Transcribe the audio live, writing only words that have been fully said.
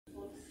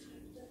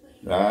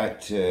Right,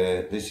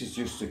 this is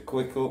just a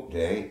quick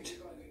update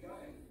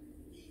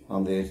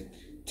on the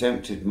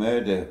attempted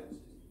murder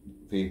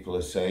people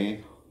are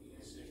saying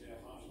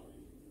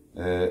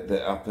that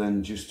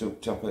happened just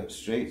up top of the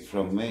street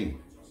from me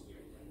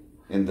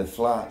in the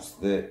flats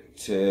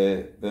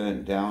that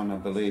burnt down, I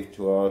believe,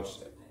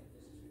 towards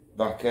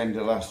back end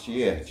of last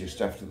year, just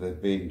after they'd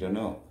been done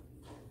up.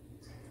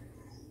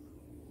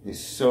 It's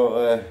sort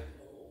of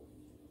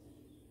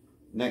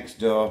next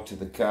door to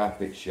the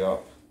carpet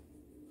shop,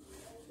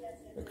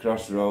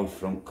 across the road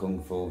from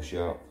Kung Fu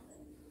shop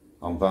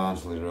on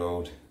Barnsley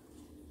Road.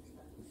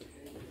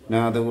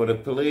 Now there were a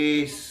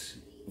police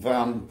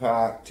van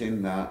parked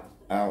in that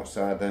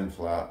outside them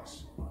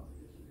flats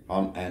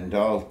and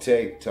all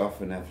taped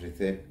off and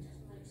everything,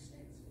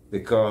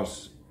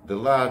 because the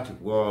lad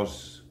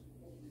was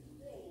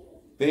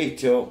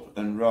beat up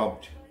and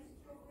robbed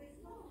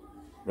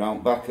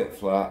round back at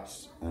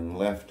flats and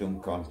left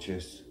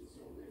unconscious,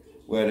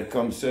 where a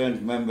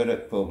concerned member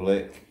of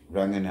public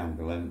rang an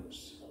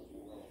ambulance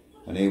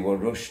and he was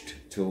rushed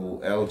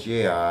to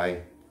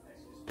LGI,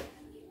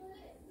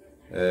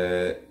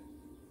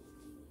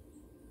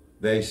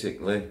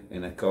 basically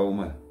in a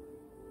coma.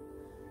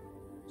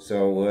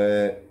 So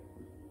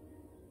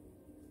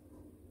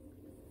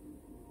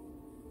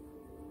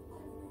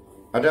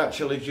I'd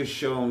actually just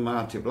shown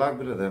Marty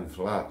Blackburn them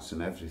flats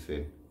and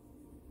everything.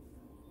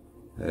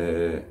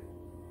 And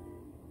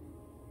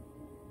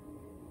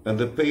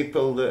the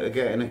people that are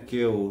getting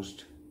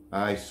accused,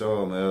 I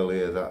saw them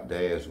earlier that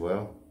day as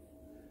well.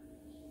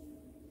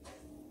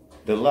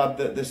 The lad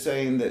that they're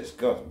saying that's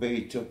got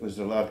beat up is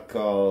a lad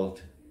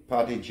called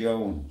Paddy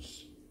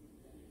Jones.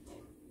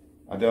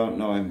 I don't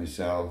know him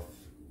myself.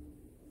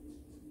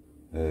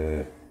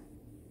 I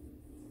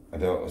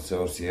don't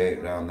associate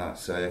around that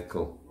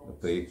circle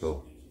of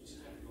people.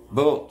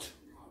 But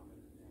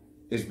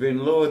he's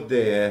been lured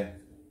there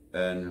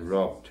and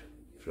robbed,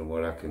 from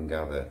what I can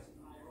gather.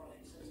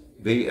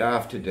 Beat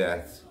half to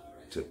death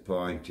to the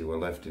point he was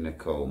left in a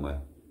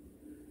coma,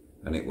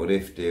 and it was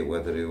iffy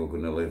whether he were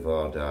going to live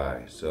or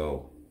die.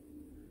 So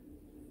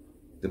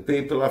the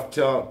people I've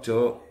talked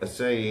to are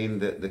saying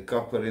that the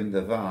copper in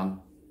the van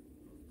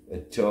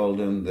had told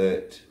them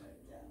that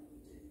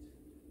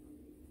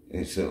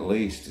it's at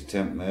least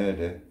attempt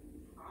murder,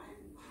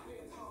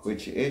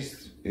 which it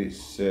is.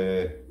 It's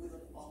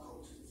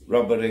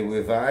robbery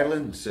with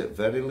violence at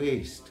very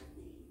least.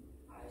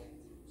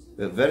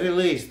 At very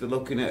least, they're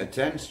looking at a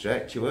 10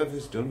 stretch,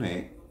 whoever's done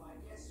it.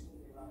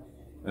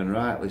 And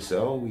rightly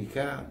so. You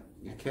can't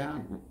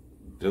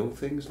do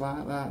things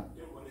like that.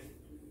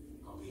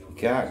 You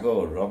can't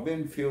go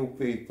robbing few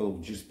people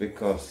just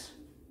because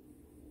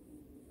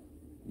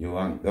you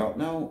ain't got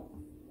no.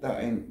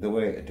 That ain't the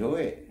way to do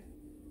it.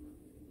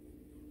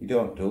 You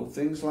don't do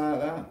things like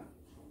that.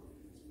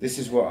 This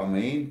is what I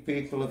mean.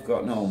 People have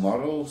got no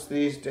morals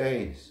these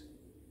days.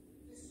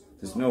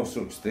 There's no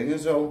such thing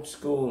as old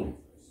school.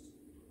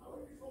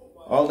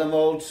 All them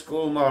old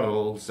school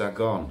morals are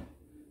gone.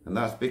 And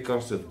that's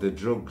because of the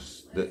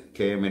drugs that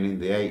came in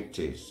the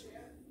 80s.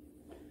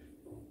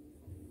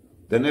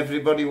 Then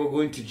everybody were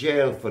going to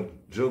jail for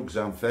drugs,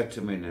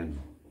 amphetamine and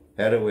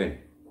heroin.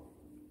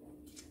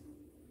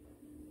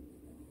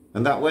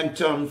 And that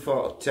went on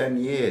for 10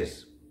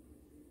 years.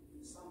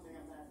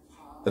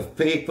 Of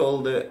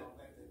people that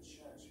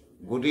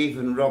would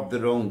even rob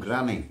their own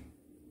granny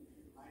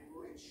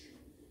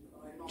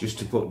just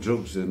to put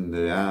drugs in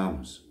their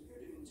arms.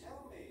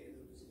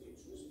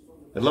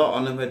 A lot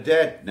of them are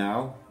dead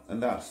now,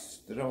 and that's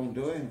their own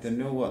doing. They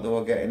knew what they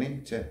were getting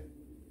into.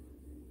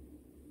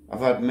 I've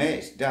had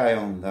mates die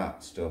on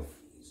that stuff.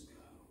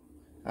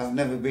 I've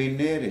never been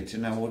near it,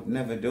 and I would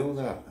never do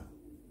that.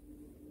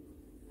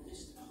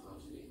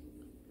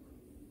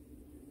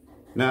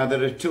 Now,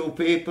 there are two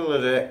people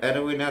that are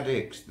heroin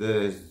addicts.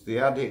 There's the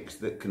addicts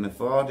that can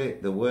afford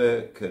it, they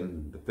work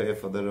and they pay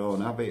for their own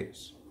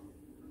habits.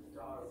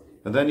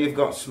 And then you've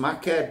got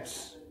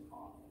smackheads.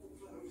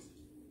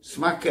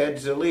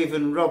 Smackheads will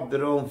even rob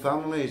their own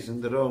families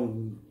and their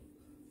own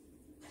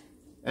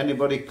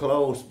anybody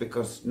close,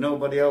 because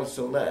nobody else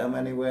will let them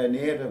anywhere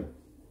near them.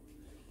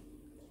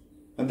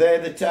 And they're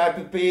the type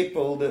of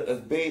people that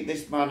have beat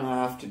this man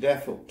half to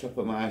death up top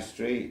of my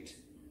street.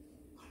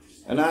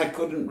 And I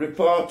couldn't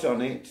report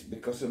on it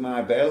because of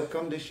my bail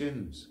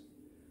conditions.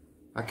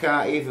 I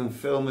can't even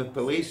film a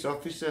police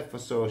officer for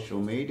social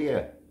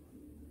media.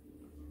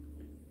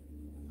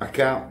 I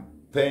can't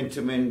paint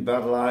him in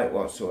bad light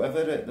whatsoever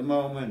at the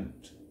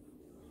moment.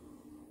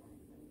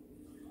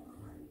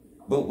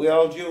 But with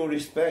all due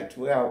respect,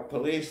 without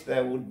police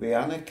there would be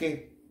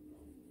anarchy.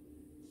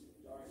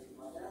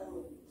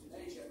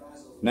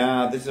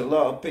 Now, there's a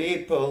lot of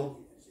people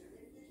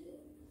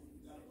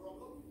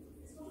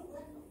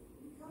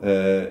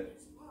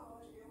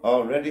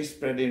already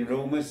spreading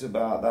rumours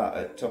about that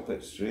at top of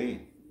the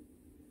street.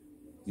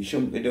 You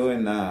shouldn't be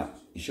doing that.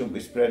 You shouldn't be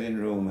spreading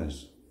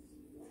rumours.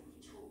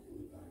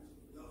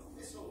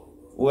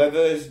 Whoever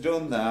has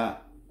done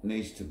that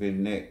needs to be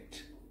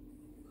nicked.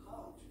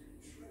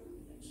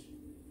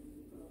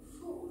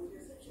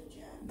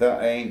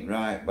 That ain't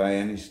right by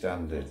any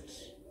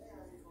standards.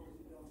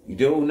 You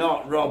do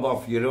not rob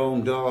off your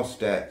own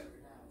doorstep.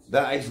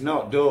 That is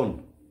not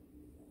done.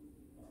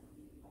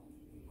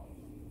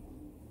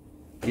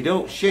 You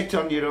don't shit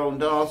on your own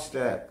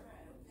doorstep.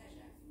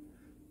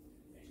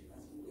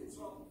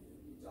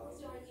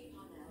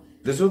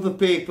 There's other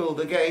people,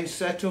 they're getting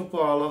set up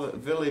all over the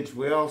village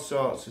with all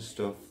sorts of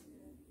stuff.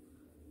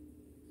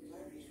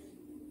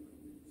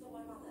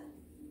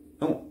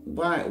 Oh,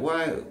 why,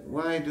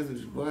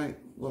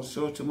 what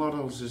sort of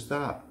models is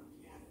that?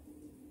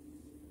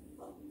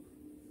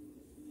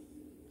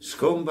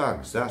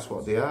 Scumbags, that's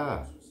what they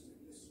are.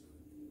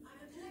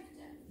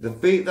 They've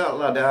beat that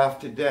lad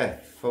half to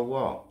death for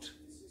what?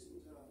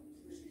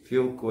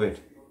 Few quid.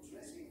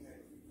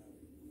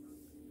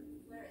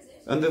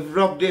 And they've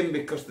robbed him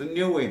because they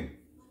knew him.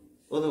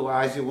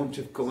 Otherwise he wouldn't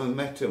have come and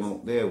met him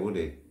up there, would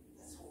he?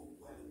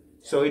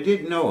 So he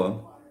did know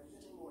him.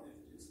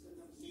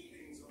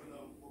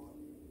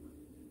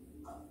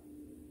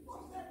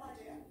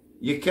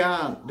 You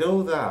can't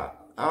do that.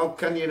 How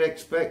can you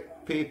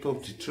expect people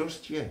to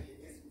trust you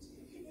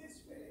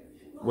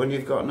when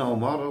you've got no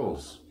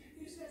morals?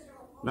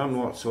 None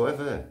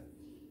whatsoever.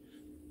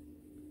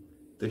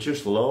 They're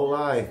just low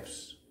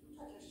lives.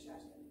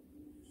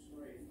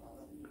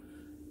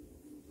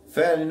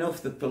 Fair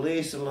enough, the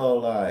police are low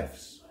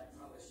lives.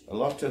 A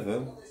lot of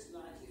them.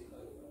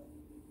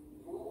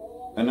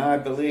 And I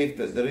believe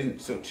that there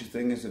isn't such a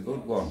thing as a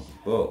good one.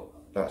 But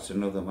that's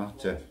another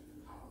matter.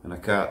 And I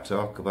can't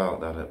talk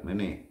about that at the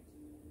minute.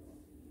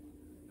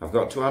 I've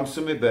got to answer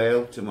my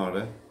bail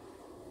tomorrow.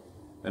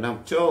 And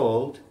I'm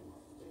told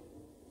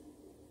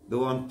they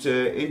want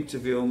to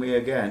interview me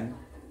again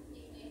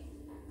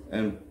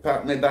and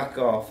pack me back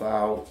off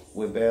out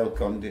with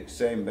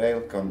same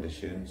bail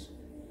conditions,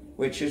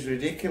 which is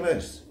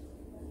ridiculous.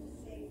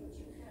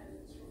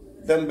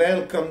 Them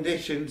bail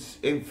conditions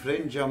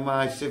infringe on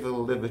my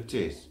civil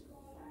liberties.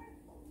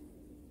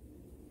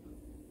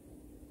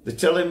 They're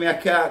telling me I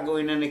can't go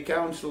in any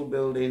council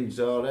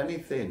buildings or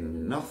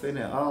anything, nothing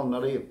at all,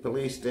 not a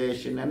police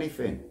station,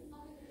 anything,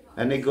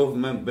 any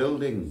government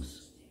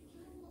buildings.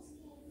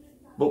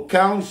 But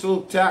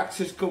council tax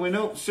is coming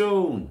up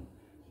soon.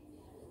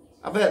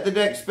 I bet they'd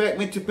expect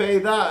me to pay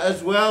that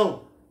as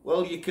well.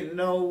 Well, you can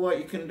know what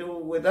you can do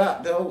with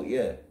that, don't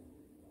you?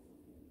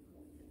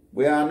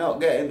 We are not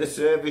getting the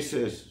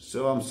services,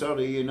 so I'm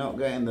sorry you're not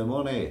getting the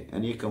money,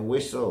 and you can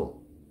whistle.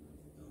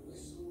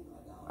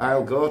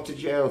 I'll go to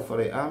jail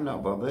for it, I'm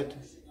not bothered.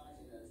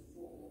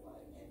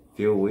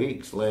 Few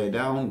weeks, lay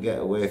down, get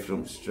away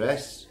from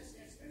stress.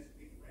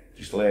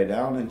 Just lay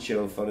down and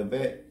chill for a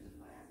bit.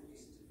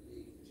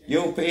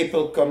 You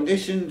people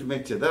conditioned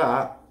me to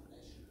that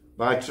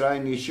by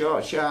trying your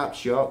short sharp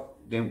shock,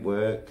 didn't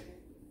work.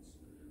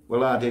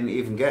 Well, I didn't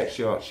even get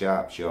short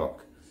sharp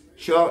shock.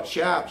 Short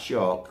sharp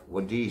shock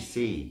were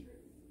DC,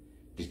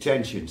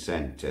 detention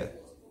centre.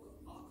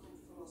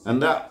 And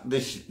that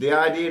the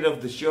idea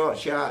of the short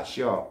sharp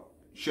shock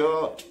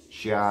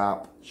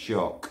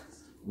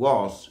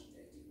was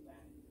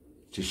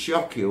to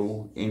shock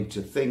you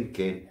into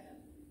thinking,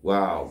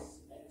 wow,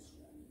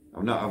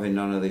 I'm not having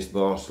none of this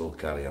Borstal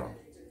carry on.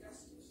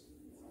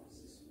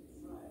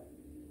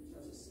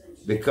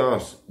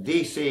 Because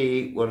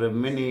DC were a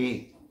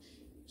mini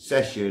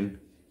session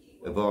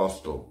of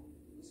Borstal.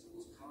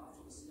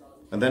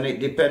 And then it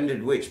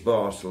depended which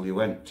Borstal you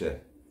went to.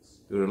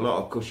 There were a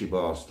lot of cushy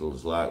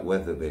Borstals like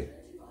Wetherby.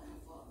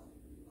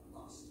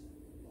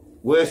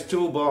 Worst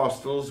two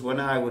Borstals when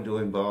I were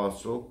doing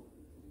Borstal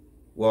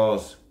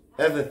was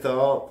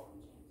Everthorpe,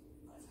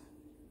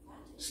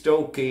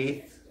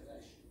 Stokeheath.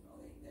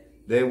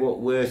 They were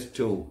worst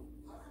two.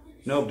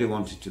 Nobody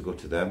wanted to go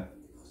to them.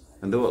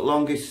 And they were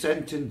longest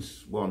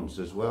sentence ones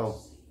as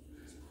well.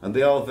 And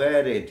they all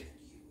varied.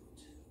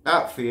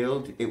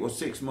 Hatfield, it was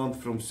 6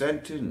 months from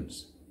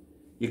sentence.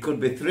 You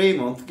could be 3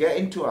 months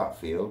getting to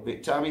Hatfield, but by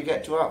the time you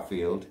get to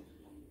Hatfield,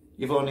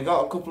 you've only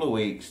got a couple of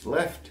weeks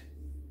left.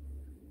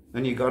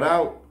 And you got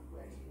out.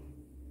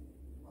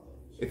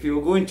 If you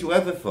were going to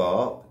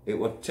Everthorpe, it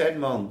was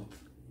 10 months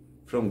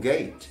from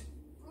gate.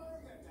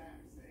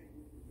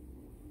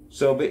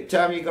 So by the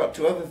time you got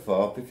to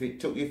Everthorpe, if it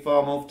took you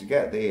 4 months to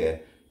get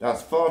there,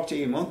 that's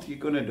 14 months you're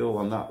going to do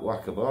on that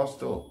whack of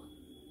Borstal.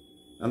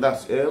 And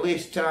that's the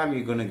earliest time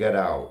you're going to get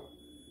out.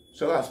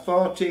 So that's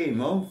 14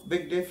 months,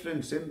 big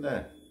difference, isn't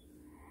there?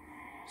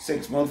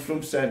 6 months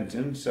from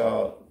sentence,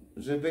 so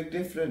there's a big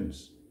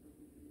difference.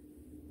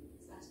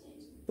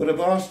 But a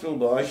Borstal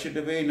boy should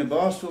have been a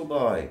Borstal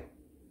boy.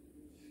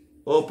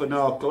 Open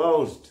or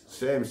closed,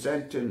 same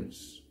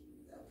sentence.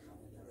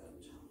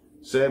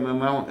 Same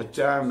amount of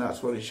time,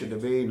 that's what it should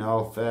have been,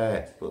 all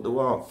fair. But they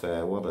weren't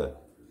fair, were they?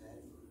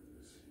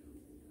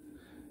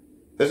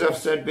 As I've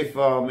said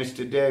before,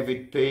 Mr.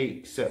 David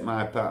Peake set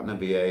my pattern of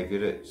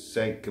behaviour at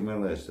St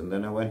Camilla's, and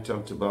then I went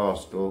on to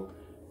Borstal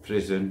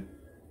prison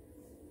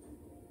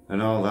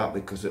and all that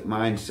because of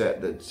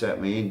mindset that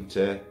set me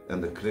into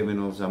and the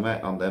criminals I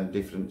met on them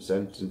different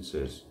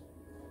sentences.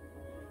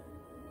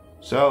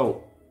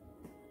 So,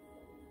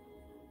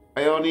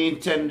 I only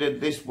intended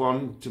this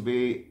one to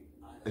be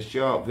a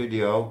short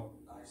video.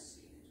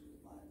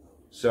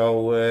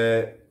 So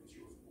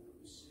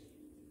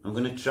I'm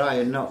going to try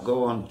and not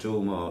go on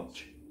too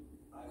much.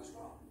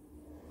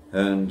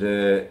 And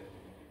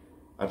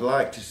I'd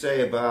like to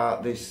say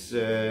about this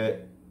new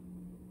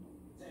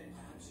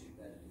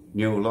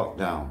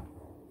lockdown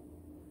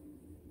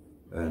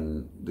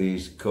and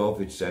these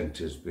COVID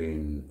centres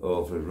being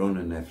overrun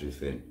and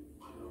everything.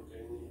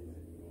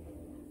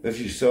 If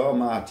you saw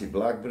Marty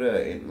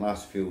Blackburn in the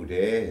last few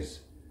days,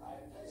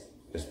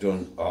 has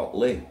done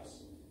Otley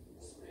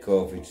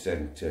COVID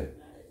centre.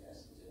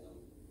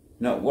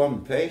 Not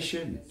one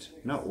patient,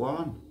 not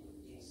one.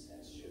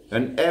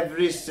 And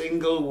every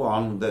single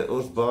one that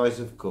us boys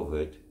have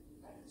covered,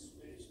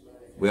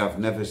 we have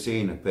never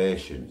seen a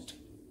patient.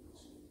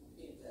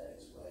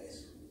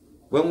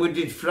 When we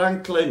did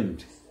Franklin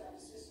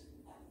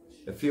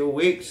a few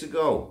weeks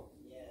ago,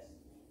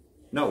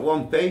 not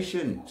one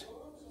patient.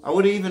 I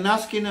was even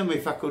asking them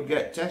if I could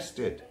get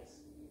tested.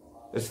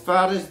 As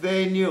far as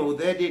they knew,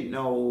 they didn't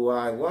know who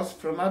I was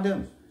from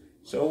Adam.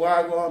 So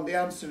why weren't they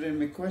answering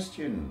me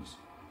questions?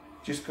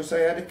 Just because I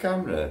had a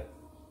camera?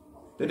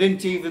 They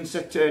didn't even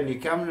say turn your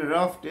camera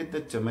off, did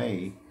they, to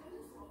me?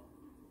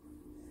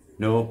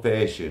 No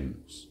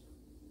patience.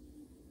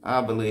 I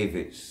believe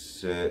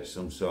it's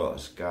some sort of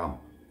scam.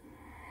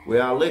 We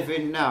are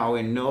living now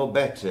in no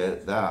better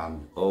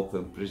than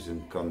open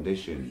prison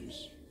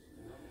conditions.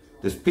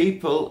 There's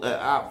people at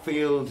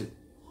Hatfield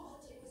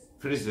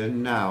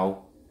prison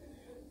now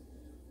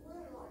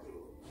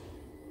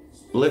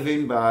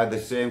living by the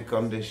same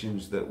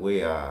conditions that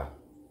we are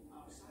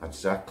at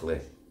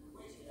Sackley.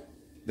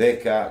 They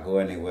can't go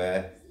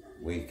anywhere,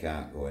 we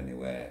can't go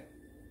anywhere.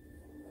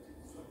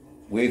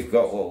 We've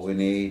got what we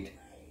need,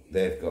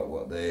 they've got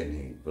what they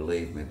need.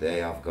 Believe me, they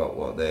have got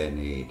what they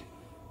need.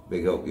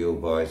 Big up you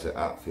boys at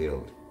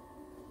Hatfield.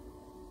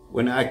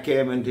 When I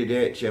came and did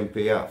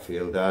HMP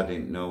Hatfield, I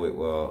didn't know it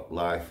was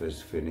life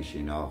was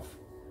finishing off.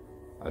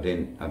 I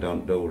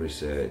don't do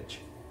research.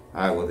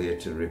 I was there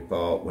to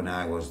report when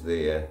I was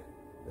there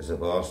as a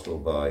Borstal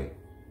boy.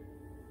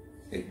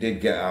 It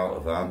did get out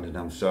of hand, and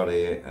I'm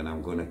sorry, and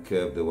I'm going to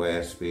curb the way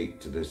I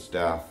speak to the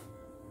staff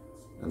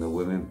and the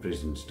women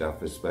prison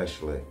staff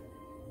especially.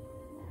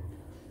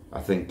 I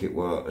think it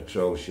was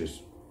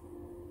atrocious,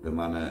 the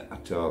manner I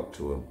talked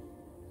to them,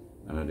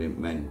 and I didn't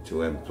mean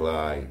to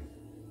imply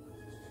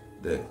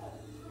that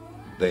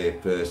they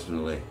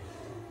personally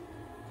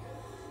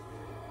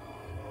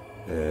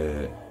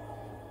were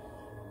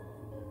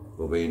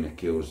being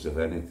accused of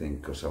anything,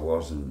 because I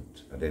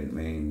wasn't. I didn't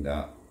mean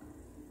that.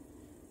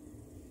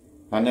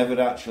 I never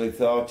actually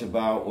thought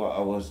about what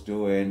I was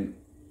doing.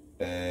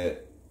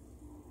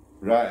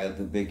 Right at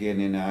the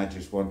beginning, I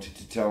just wanted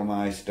to tell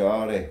my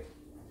story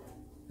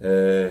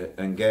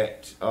and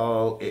get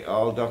it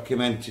all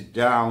documented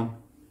down,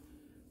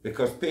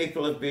 because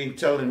people have been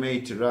telling me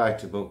to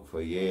write a book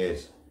for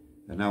years,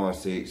 and now I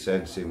see it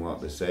sense in what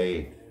they're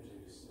saying,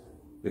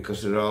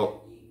 because they're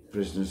all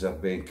prisoners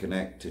I've been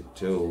connected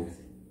to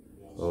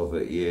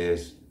over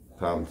years.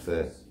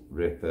 Panther,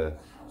 Ripper,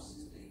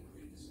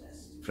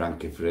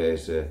 Frankie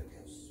Fraser,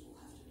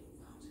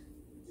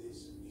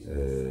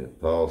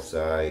 Paul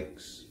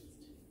Sykes,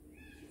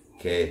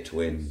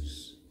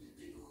 K-Twins,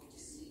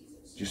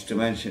 just to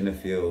mention a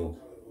few.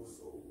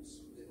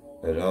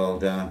 They're all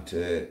down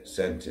to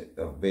centre.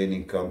 I've been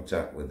in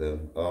contact with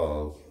them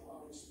all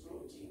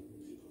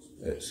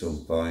at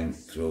some point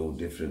through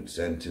different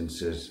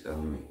sentences,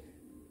 and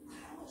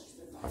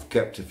I've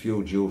kept a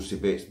few juicy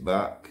bits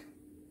back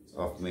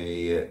of my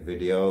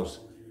videos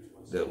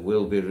that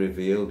will be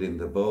revealed in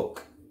the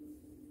book.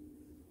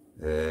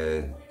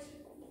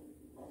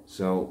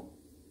 So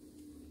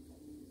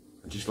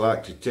I'd just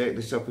like to take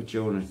this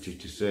opportunity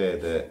to say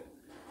that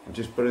I'm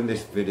just putting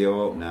this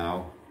video up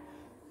now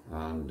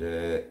and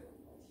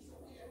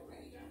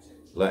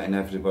letting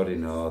everybody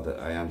know that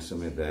I answer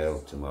my bail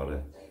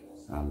tomorrow,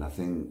 and I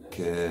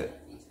think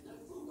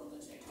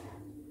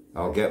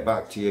I'll get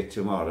back to you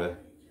tomorrow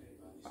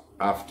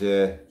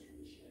after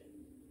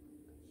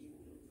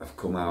I've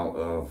come out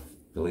of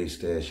police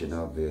station.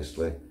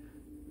 Obviously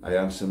I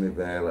answer my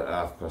bail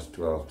at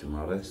 12:30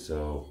 tomorrow,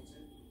 so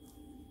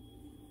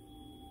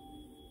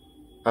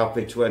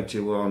happy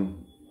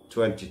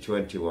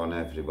 2021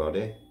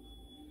 everybody.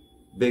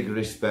 Big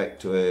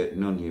respect to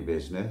None Your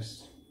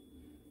Business,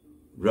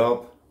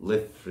 Rob,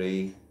 Live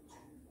Free,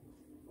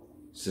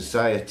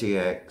 Society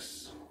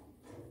X,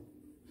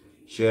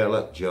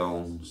 Sherlock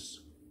Jones,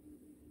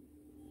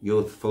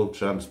 Youthful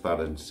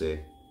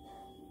Transparency,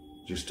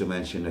 just to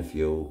mention a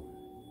few,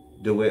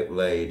 The Whip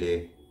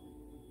Lady,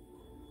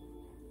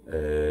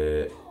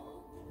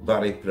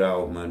 Barry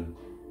Proudman,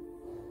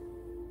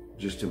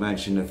 just to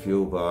mention a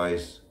few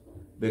boys.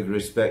 Big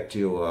respect to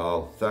you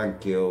all,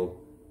 thank you,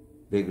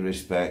 big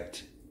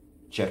respect.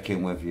 Check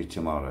in with you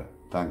tomorrow,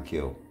 thank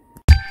you.